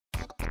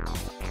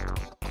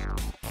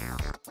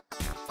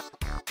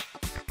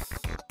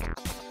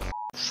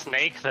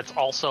snake that's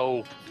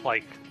also,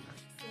 like,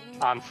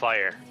 on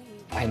fire.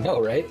 I know,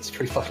 right? It's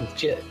pretty fucking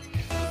legit.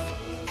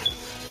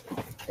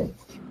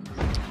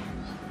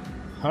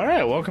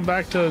 Alright, welcome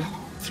back to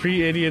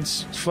Three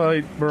Idiots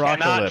Fight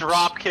Baraka Cannot Lips.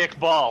 drop kick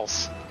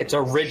balls. It's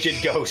a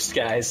rigid ghost,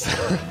 guys.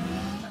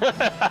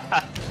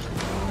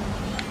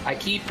 I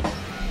keep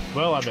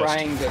Well, I missed.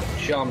 trying to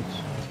jump.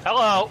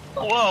 Hello.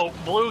 Whoa,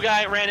 blue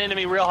guy ran into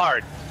me real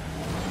hard.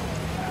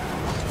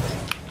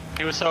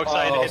 He was so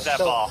excited to hit that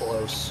so ball.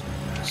 close.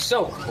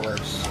 So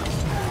close.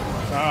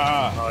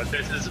 Ah,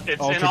 It's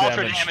Ultra in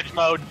ultra damage. damage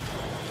mode.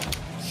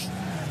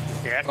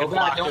 Yeah, Oh good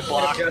god, block, don't good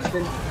block. let it,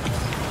 Justin.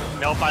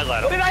 Nope, I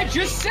let What him. did I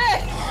just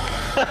say?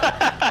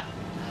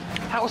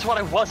 That was what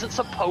I wasn't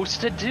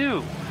supposed to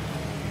do.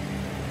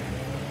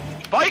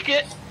 Spike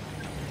it!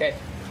 Okay.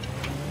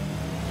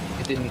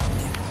 It didn't.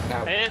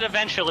 No. It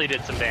eventually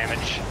did some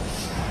damage.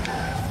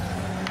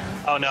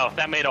 Oh no,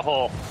 that made a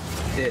hole.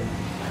 It did.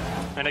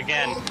 And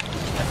again,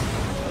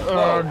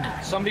 Oh,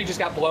 somebody just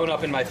got blown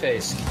up in my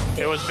face.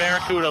 it was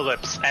Barracuda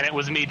Lips, and it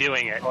was me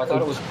doing it. Oh, I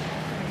thought it was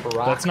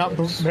that's not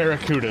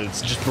Barracuda,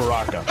 it's just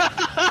Baraka.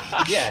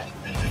 Yeah.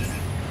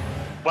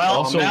 Well,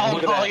 Also, now I'm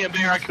look at calling that. it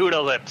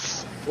Barracuda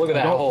Lips. Look at I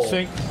that don't hole.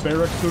 think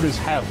Barracudas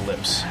have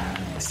lips.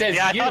 It says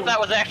Yeah, I you thought that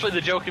was actually the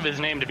joke of his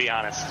name, to be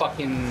honest.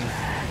 fucking.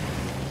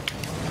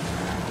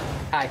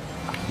 Hi.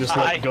 Just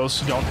Hi. like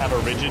ghosts don't have a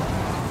rigid.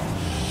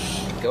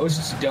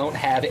 Ghosts don't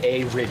have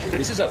a rigid.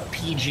 This is a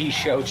PG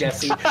show,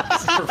 Jesse.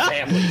 This is for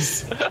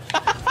families.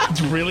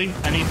 Really?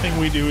 Anything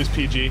we do is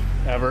PG,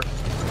 ever?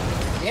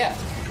 Yeah.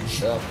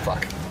 Oh,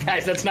 fuck.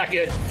 Guys, that's not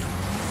good.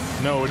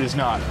 No, it is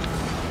not.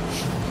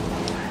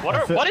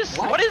 What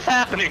is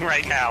happening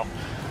right now?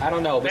 I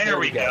don't know, but There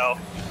we go.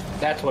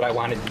 That's what I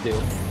wanted to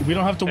do. We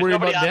don't have to There's worry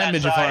about nobody on that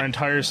damage if side. our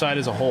entire side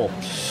is a hole.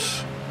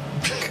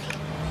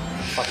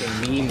 Fucking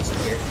memes in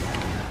here.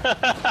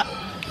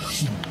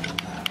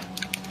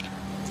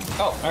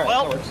 Oh, alright,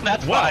 Well, that works.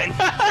 that's Wow. fine.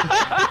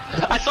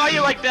 I saw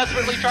you like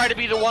desperately try to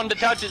be the one to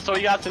touch it, so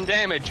you got some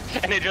damage,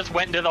 and it just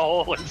went into the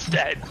hole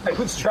instead. I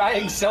was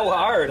trying so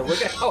hard.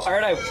 Look at how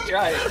hard I was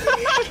trying.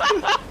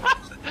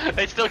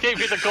 They still gave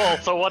you the goal,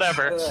 so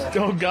whatever.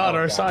 Oh god,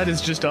 our side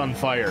is just on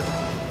fire.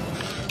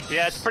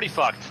 Yeah, it's pretty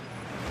fucked.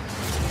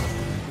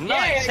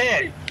 Nice Yeah,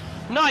 hit.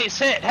 Nice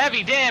hit.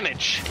 Heavy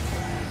damage.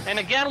 And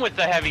again with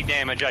the heavy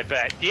damage, I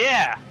bet.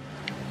 Yeah.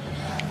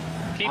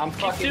 I'm Keep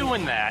fucking-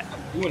 doing that.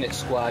 Doing it,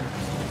 squad.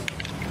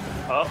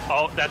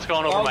 Oh, that's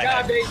going over Oh my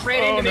god, head. they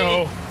ran Oh into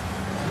no. me.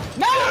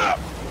 No!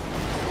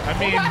 I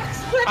mean,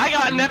 I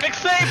got an epic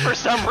save for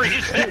some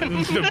reason.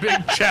 the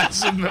big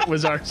chasm that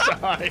was our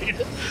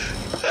side.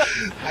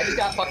 I just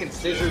got fucking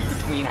scissored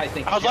between, I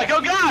think. I was like,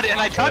 oh god, and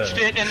I touched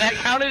it, and that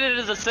counted it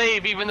as a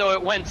save, even though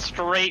it went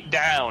straight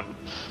down.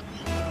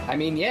 I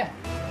mean, yeah.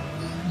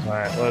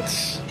 Alright,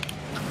 let's...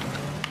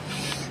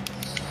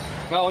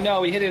 Oh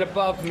no, he hit it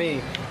above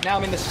me. Now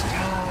I'm in the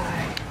sky.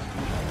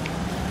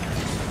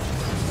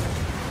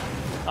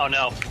 Oh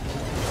no.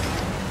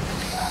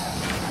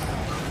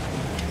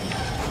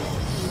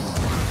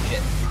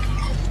 Shit.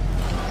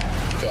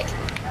 Dick.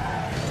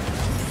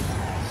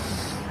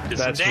 Did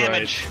some That's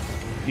damage.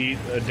 right. Eat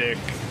a dick.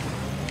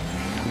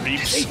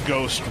 Reaps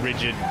ghost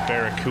rigid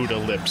barracuda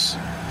lips.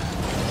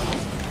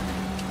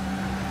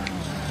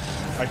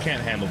 I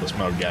can't handle this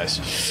mode,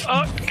 guys.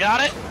 Oh,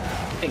 got it.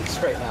 Thanks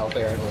right now,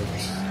 apparently.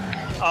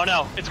 Oh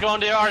no, it's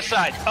going to our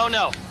side. Oh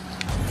no.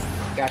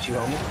 Got you,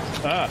 homie.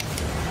 Ah,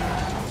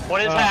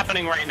 What is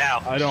happening right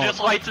now? I don't- Just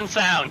lights and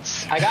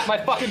sounds. I got my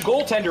fucking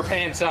goaltender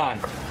pants on.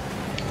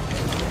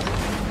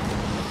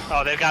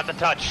 Oh, they've got the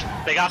touch.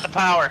 They got the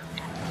power.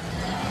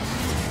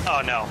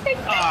 Oh no.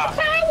 Ah,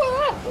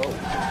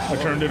 I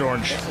turned it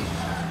orange.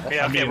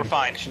 yeah, okay, mean- we're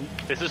fine.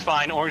 This is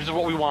fine. Orange is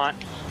what we want.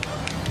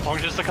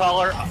 Orange is the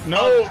color.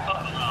 No!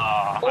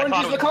 I Orange thought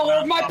is it the was- color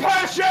of my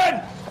passion!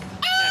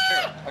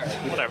 Yeah,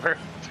 sure. Whatever.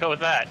 Let's go with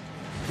that.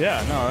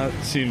 Yeah, no,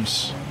 that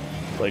seems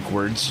like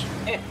words.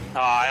 Oh,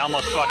 I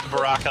almost fucked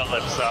Baraka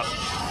Lips up.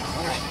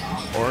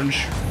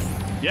 Orange.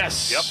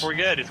 Yes! Yep, we're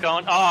good. It's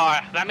going. Oh,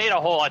 that made a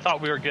hole. I thought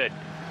we were good.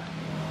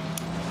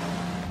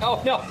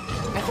 Oh, no.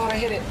 I thought I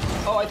hit it.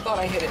 Oh, I thought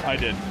I hit it. I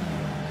did.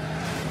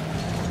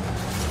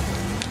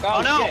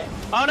 Oh no! shit.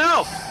 Oh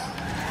no!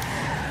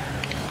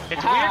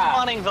 It's Ah. weird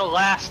wanting the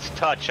last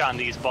touch on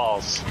these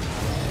balls.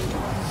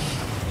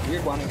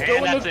 Weird one.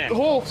 And that's in.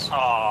 holes!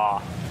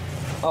 Aw.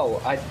 Oh,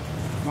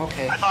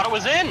 okay. I thought it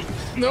was in!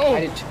 No! I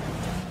did too.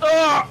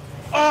 Oh!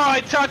 Oh,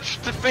 I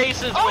touched the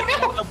faces Oh, with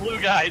no. one of the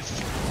blue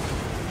guys.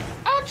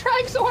 I'm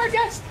trying so hard,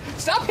 guys.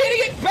 Stop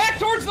hitting it back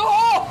towards the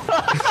hole.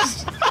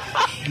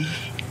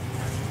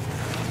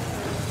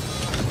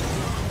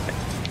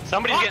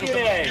 Somebody's Fucking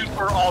getting A. some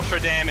super ultra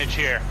damage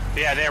here.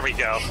 Yeah, there we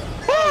go.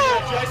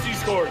 Jesse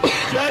scored.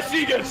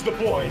 Jesse gets the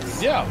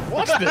points. Yeah,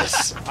 watch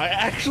this. I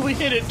actually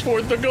hit it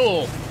toward the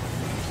goal.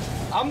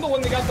 I'm the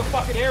one that got the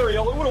fucking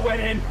aerial. It would have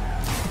went in.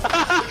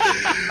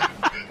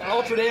 Got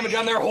ultra damage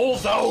on their whole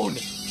zone.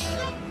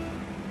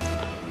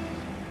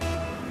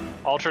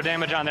 Ultra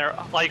damage on their...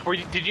 Like,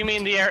 did you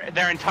mean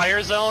their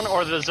entire zone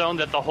or the zone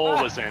that the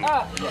hole was in?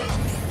 Yeah.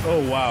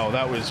 Oh wow,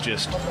 that was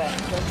just.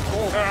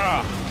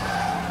 Ah!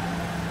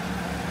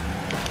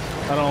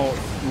 I don't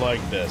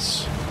like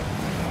this.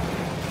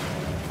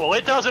 Well,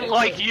 it doesn't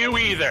like you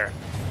either.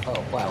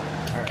 Oh, wow.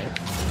 All right.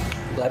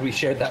 Glad we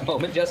shared that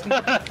moment, Justin.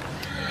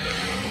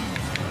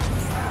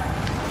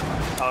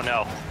 Oh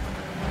no.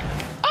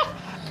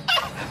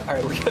 All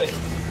right, we're good.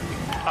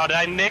 Oh, did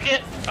I nick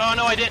it? Oh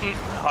no, I didn't.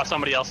 Oh,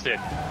 somebody else did.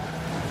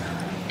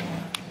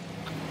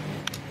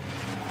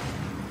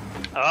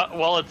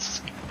 Well,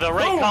 it's the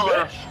right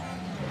color. Bitch.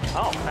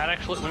 Oh, that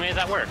actually, we made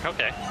that work.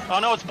 Okay. Oh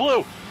no, it's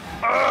blue.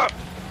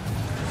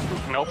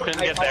 Nope,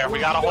 couldn't get there. We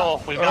got a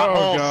hole. We've got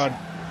holes. God.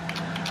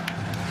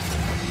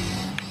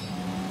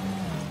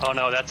 Oh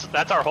no,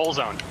 that's our hole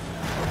zone.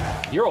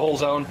 You're a whole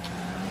zone.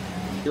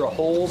 You're a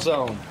whole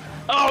zone.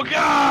 Oh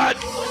god!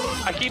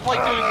 I keep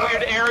like doing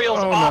weird aerials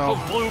off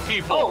of blue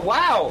people. Oh,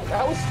 wow.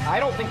 That was, I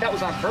don't think that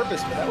was on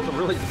purpose, but that was a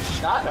really good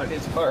shot on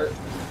his part.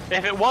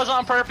 If it was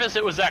on purpose,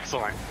 it was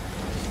excellent.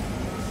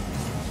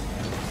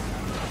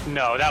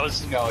 No, that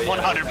was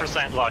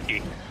 100%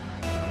 lucky.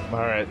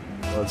 Alright,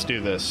 let's do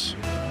this.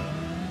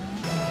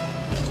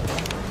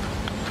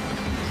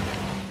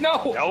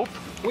 No! Nope.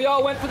 We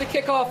all went for the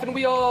kickoff and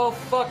we all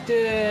fucked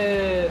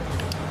it.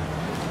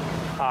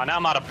 Oh, now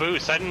I'm out of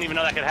boost. I didn't even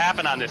know that could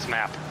happen on this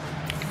map.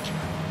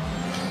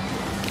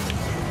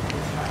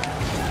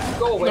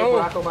 Go away, No.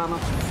 Barack Obama.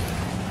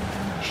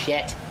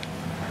 Shit.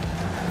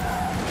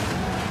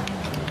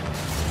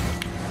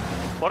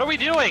 What are we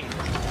doing?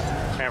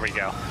 There we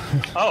go.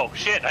 Oh,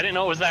 shit. I didn't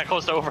know it was that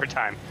close to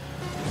overtime.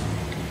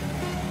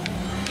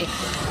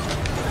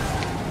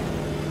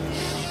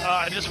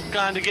 I just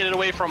wanted to get it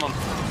away from him.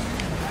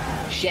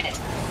 Shit.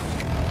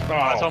 So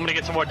I'm gonna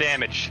get some more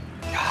damage.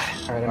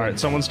 Alright,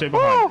 someone stay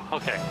behind.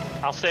 Okay.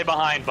 I'll stay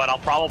behind, but I'll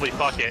probably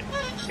fuck it.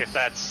 If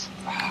that's,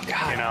 Oh,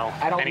 God. you know,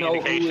 I don't any know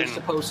indication. who is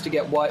supposed to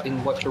get what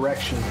in what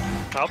direction.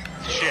 Oh,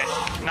 shit.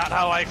 Not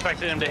how I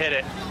expected him to hit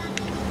it.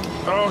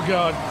 Oh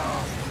god.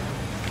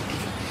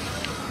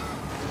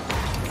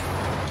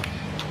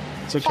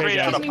 It's okay, Straight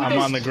guys. out of I'm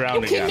on the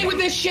ground You kidding again. me with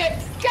this shit?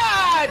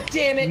 God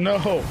damn it! No.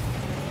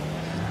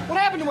 What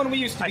happened to when we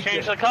used to I be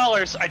changed good? the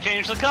colors. I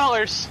changed the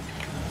colors.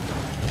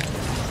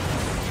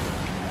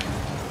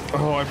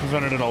 Oh, I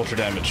prevented an ultra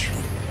damage.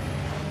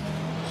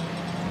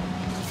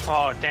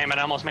 Oh, damn it.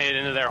 I almost made it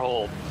into their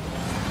hole.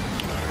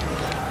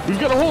 We've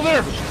got a hole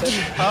there!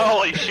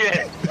 Holy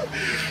shit.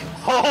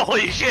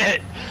 Holy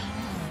shit.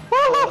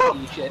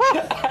 Holy shit.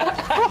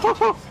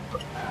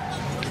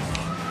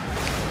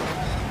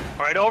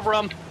 Right over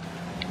him.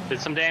 Did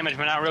some damage,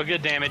 but not real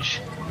good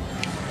damage.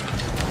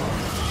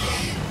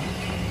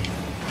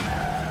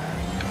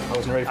 I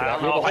wasn't ready for I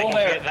that. don't know if I can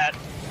get that.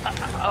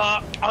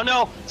 Oh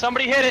no!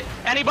 Somebody hit it!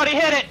 Anybody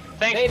hit it!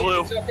 Thanks, Maybe,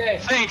 Blue. it's okay.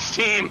 Thanks,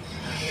 team.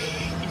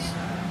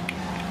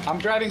 I'm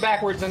driving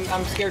backwards and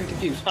I'm scared and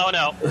confused. Oh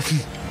no.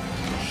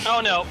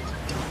 Oh no.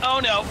 Oh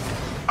no.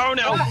 Oh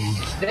no.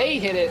 Ah, they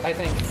hit it, I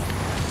think.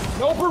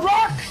 No,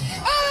 Barack!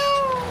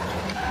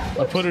 Oh!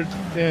 I put it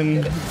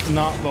in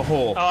not the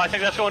hole. Oh, I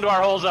think that's going to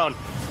our hole zone.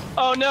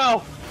 Oh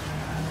no.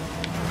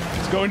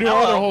 It's going to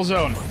our other hole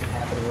zone. What's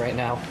happening right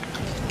now?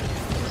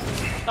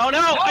 Oh no!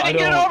 I didn't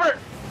get it over.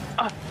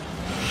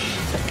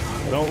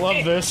 I don't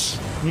love this.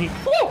 Woo!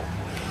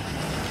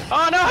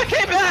 Oh no! I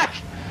came back.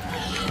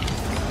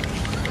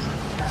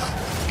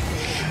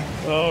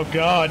 Oh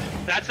god.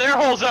 That's their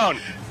hole zone.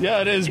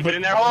 Yeah, it is, Keep but it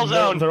in their hole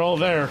zone. they're all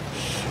there.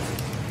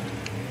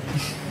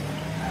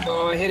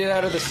 Oh, I hit it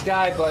out of the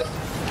sky, but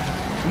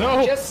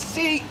No. just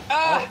see.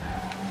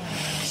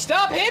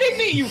 Stop hitting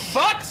me, you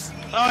fucks!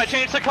 Oh, I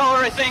changed the color,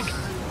 I think.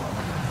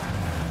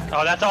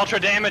 Oh, that's ultra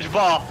damage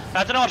ball.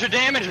 That's an ultra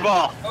damage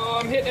ball. Oh,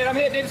 I'm hitting it. I'm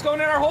hitting it. It's going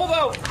in our hole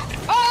though.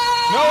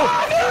 Oh!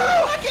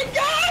 No! Fucking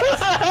God!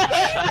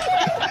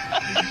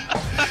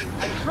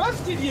 I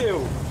trusted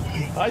you.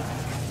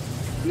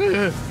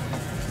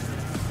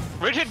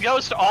 Rigid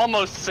Ghost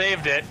almost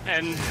saved it,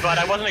 but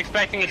I wasn't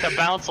expecting it to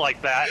bounce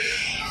like that.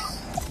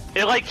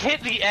 It like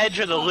hit the edge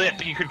of the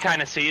lip, you could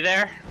kind of see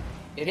there,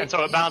 and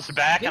so it bounced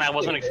back, and I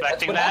wasn't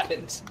expecting that.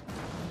 Happens.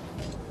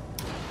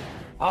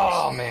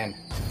 Oh man!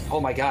 Oh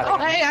my God! Oh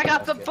hey, I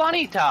got the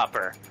bunny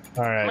topper.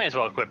 All right. May as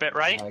well equip it,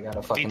 right? I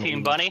gotta fucking D-Team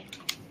leave. Bunny.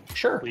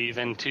 Sure. Leave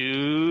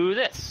into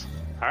this.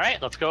 All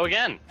right, let's go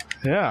again.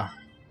 Yeah.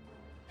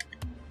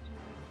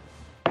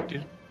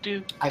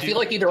 I feel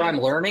like either I'm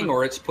learning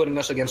or it's putting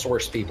us against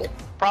worse people.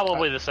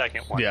 Probably the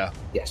second one. Yeah.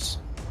 Yes.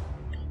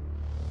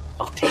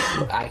 I'll take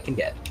what I can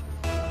get.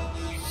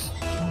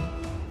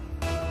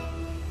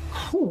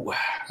 Whew.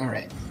 All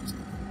right.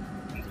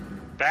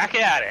 Back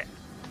at it.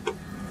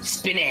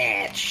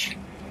 Spinach.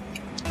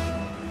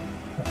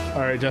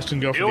 All right, Justin,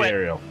 go for Do the it.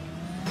 aerial.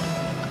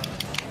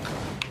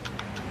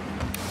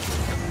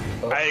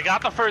 I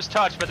got the first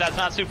touch, but that's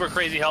not super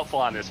crazy helpful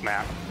on this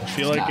map. I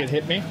feel like it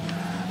hit me.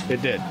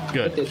 It did.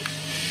 Good.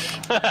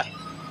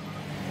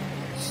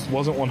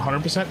 Wasn't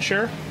 100%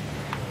 sure.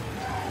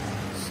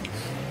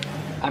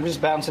 I'm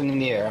just bouncing in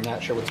the air. I'm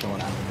not sure what's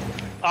going on.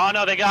 Oh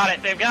no, they got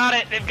it. They've got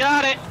it. They've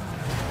got it.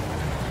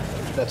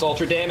 That's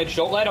ultra damage.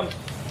 Don't let them.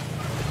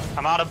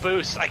 I'm out of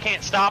boost. I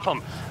can't stop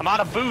them. I'm out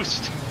of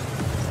boost.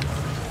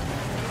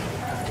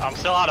 I'm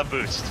still out of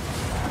boost.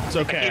 It's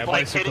okay. I keep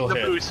like hitting the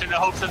boost in the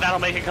hopes that that'll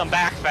make it come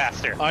back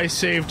faster. I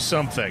saved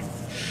something.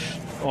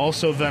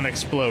 Also then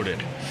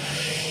exploded.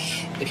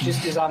 It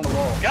just is on the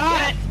wall.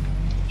 Got it!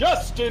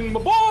 Justin, my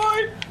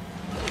boy!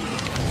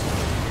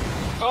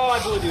 Oh, I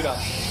blew a dude up.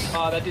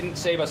 That didn't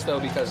save us, though,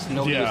 because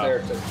nobody was there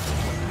to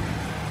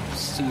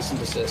cease and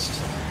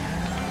desist.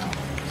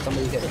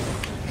 Somebody hit him.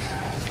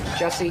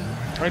 Jesse?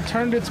 I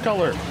turned its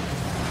color.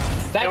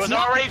 It was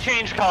already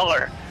changed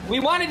color.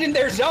 We want it in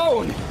their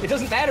zone. It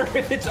doesn't matter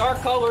if it's our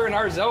color in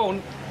our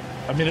zone.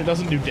 I mean, it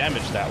doesn't do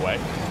damage that way.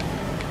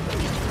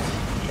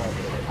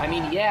 I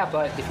mean, yeah,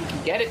 but if you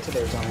can get it to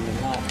their zone,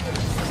 you're not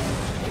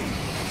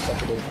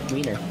such a big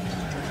wiener.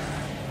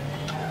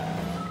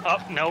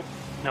 Oh, nope.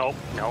 Nope,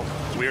 nope.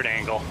 Weird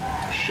angle.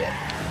 Shit.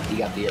 He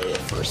got the area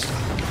first.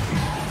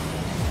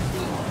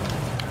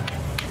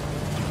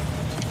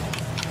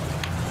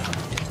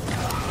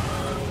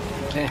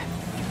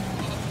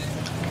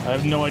 I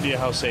have no idea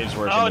how saves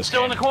work. Oh, it's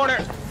still in the corner.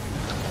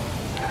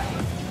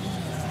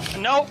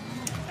 Nope.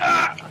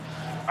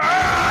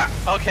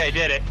 Okay,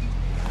 did it.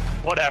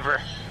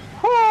 Whatever.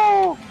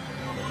 Woo!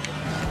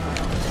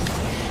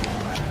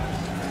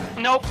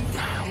 Nope.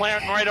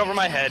 Went right over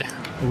my head.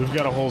 We've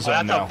got a hole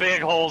zone now. That's a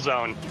big hole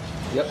zone.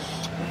 Yep.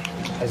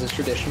 As is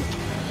tradition.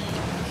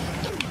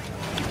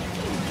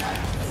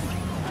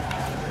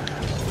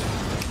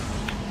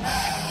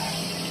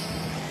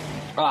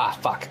 Ah,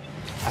 fuck.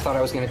 I thought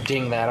I was gonna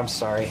ding that, I'm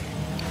sorry.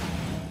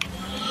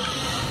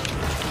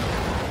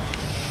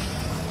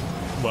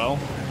 Well,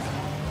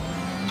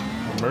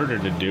 I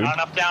murdered a dude. Not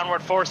enough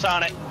downward force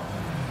on it.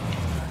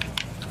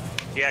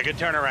 Yeah, good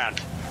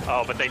turnaround.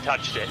 Oh, but they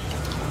touched it.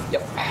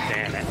 Yep.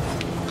 Damn it.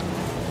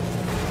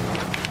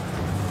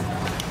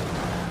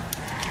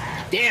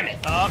 Damn it!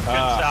 Oh,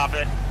 couldn't stop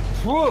it.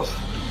 Woo!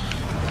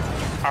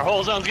 Our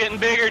hole zone's getting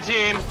bigger,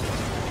 team.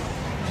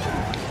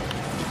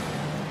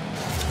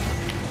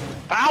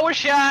 Power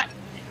shot!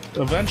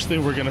 Eventually,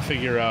 we're going to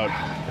figure out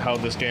how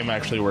this game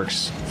actually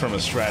works from a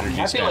strategy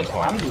I feel standpoint.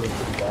 like I'm doing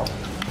pretty well.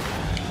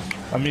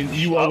 I mean,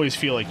 you always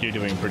feel like you're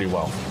doing pretty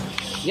well.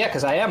 Yeah,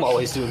 because I am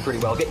always doing pretty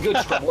well. Get good,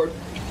 Strumward.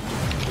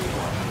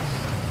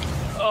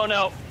 Oh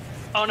no.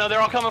 Oh no,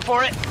 they're all coming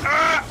for it.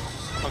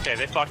 Okay,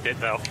 they fucked it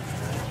though.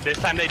 This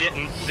time they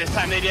didn't. This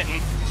time they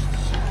didn't.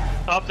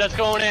 Oh, that's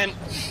going in.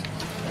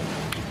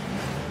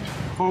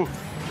 Whew.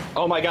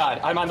 Oh my god,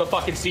 I'm on the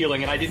fucking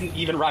ceiling and I didn't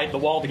even ride the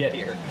wall to get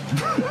here.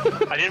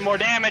 I did more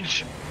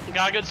damage.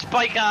 Got a good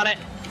spike on it.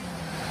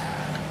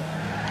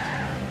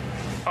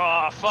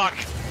 Oh, fuck.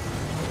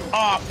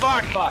 Oh,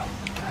 fuck. Fuck.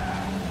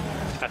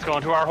 That's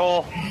going to our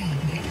hole.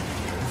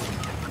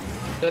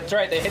 That's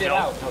right, they hit it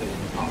out.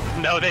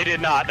 No, they did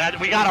not.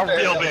 We got a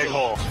real big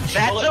hole.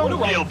 That's a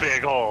real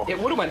big hole. It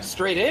would have went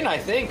straight in, I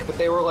think, but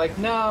they were like,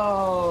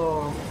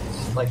 no.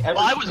 Like, well,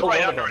 I was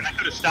right under it. I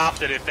could have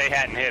stopped it if they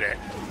hadn't hit it.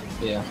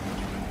 Yeah.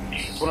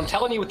 What I'm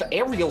telling you with the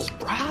aerials,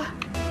 brah.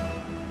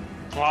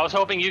 Well, I was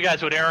hoping you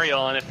guys would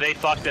aerial, and if they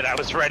fucked it, I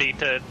was ready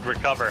to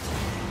recover.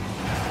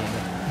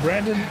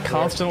 Brandon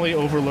constantly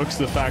overlooks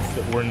the fact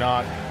that we're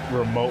not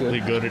remotely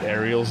good at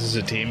aerials as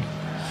a team.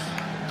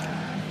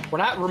 We're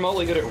not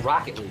remotely good at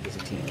Rocket League as a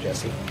team,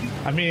 Jesse.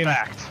 I mean,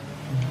 Fact.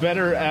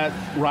 Better at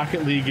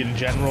Rocket League in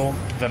general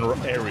than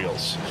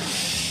aerials.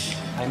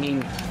 I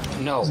mean,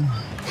 no.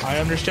 I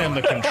understand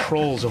the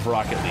controls of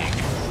Rocket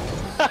League.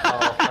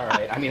 Oh,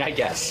 alright. I mean, I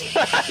guess.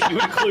 If you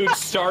include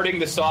starting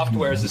the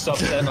software as a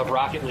subset of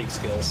Rocket League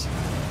skills.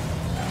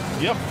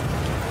 Yep.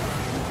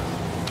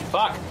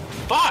 Fuck!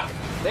 Fuck!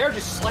 They're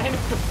just slamming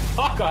the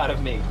fuck out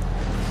of me.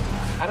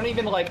 I don't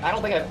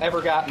think I've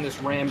ever gotten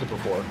this rammed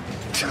before.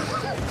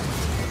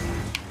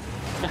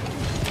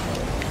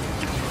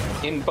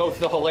 In both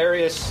the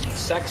hilarious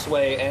sex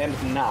way and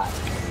not.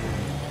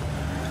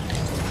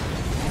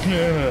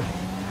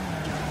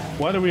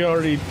 Why do we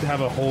already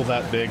have a hole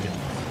that big?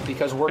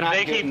 Because we're not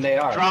good and they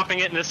are. Dropping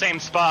it in the same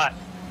spot.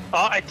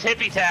 Oh, I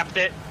tippy-tapped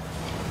it.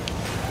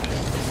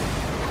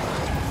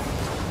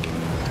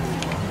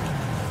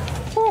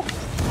 Whew.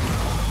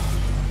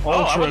 Oh,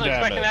 I wasn't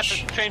expecting that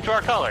to change to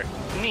our color.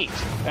 Neat.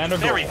 And a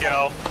there goal. we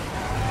go.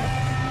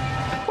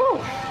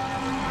 Whew.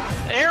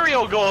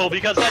 Aerial goal,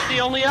 because that's the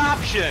only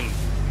option.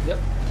 Yep.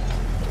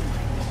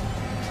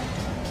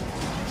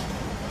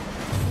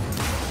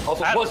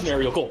 Also, it was an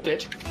aerial goal,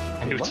 bitch.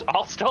 I mean,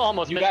 I'll still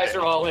almost you missed guys it.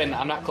 are all in.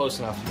 I'm not close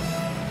enough.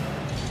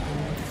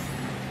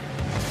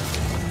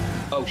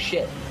 Oh,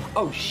 shit.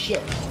 Oh,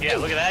 shit. Yeah,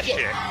 look at that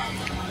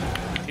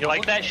shit. You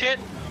like that shit?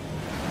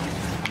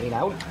 I mean,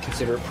 I would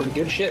consider it pretty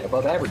good shit,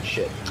 above average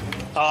shit.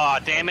 Aw,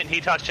 damn it, he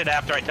touched it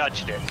after I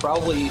touched it.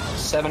 Probably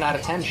 7 out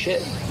of 10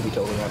 shit, to be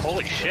totally honest.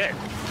 Holy shit.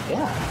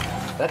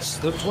 Yeah, that's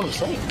what I'm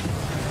saying.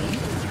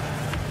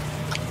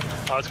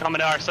 Oh, it's coming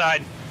to our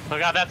side.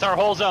 Look out, that's our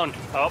hole zone.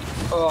 Oh.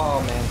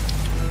 Oh, man.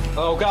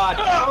 Oh, God.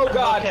 Oh,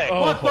 God. Okay.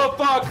 What the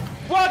fuck?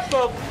 What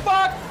the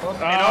fuck? In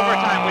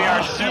overtime, we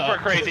are super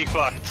crazy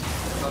fucked.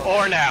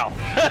 Or now.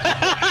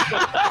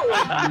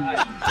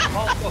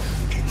 Also,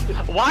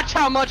 Watch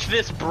how much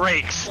this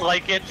breaks.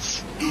 Like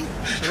it's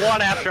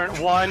one after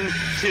 1,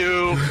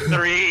 2,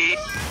 3.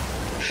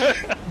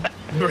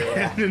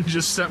 Brandon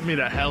just sent me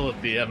to hell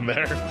at the end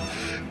there.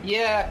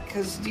 Yeah,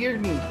 because you're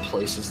in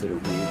places that are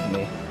weird to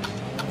me.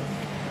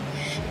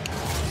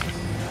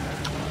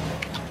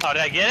 Oh,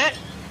 did I get it?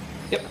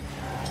 Yep.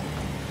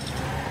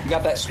 You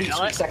got that sweet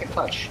second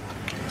touch.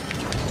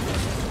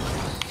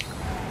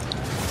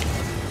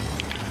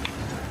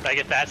 Did I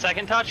get that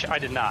second touch? I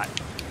did not.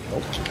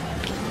 Nope.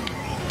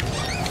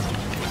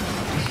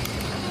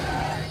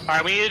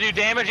 Alright, we need to do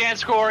damage and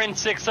score in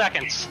 6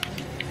 seconds.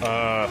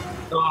 Oh,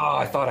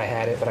 I thought I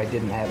had it, but I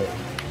didn't have it.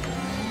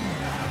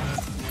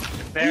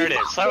 There it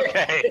is.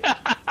 Okay.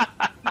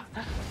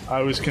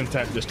 I was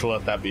content just to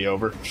let that be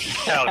over.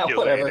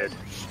 Calculated.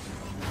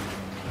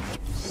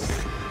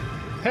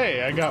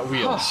 Hey, I got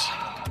wheels.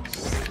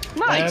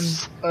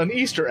 Nice. And an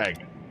Easter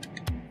egg.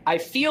 I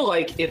feel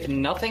like, if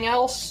nothing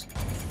else,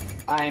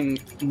 I'm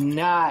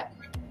not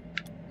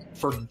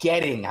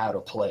forgetting how to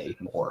play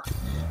more.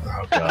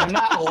 Oh, God. I'm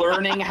not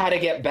learning how to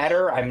get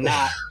better. I'm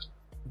not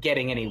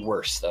getting any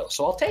worse, though,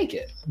 so I'll take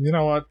it. You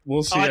know what?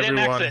 We'll see everyone.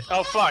 I didn't exit.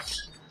 Oh, fuck.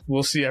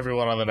 We'll see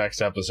everyone on the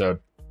next episode.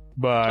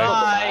 Bye.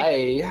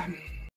 Bye. Bye.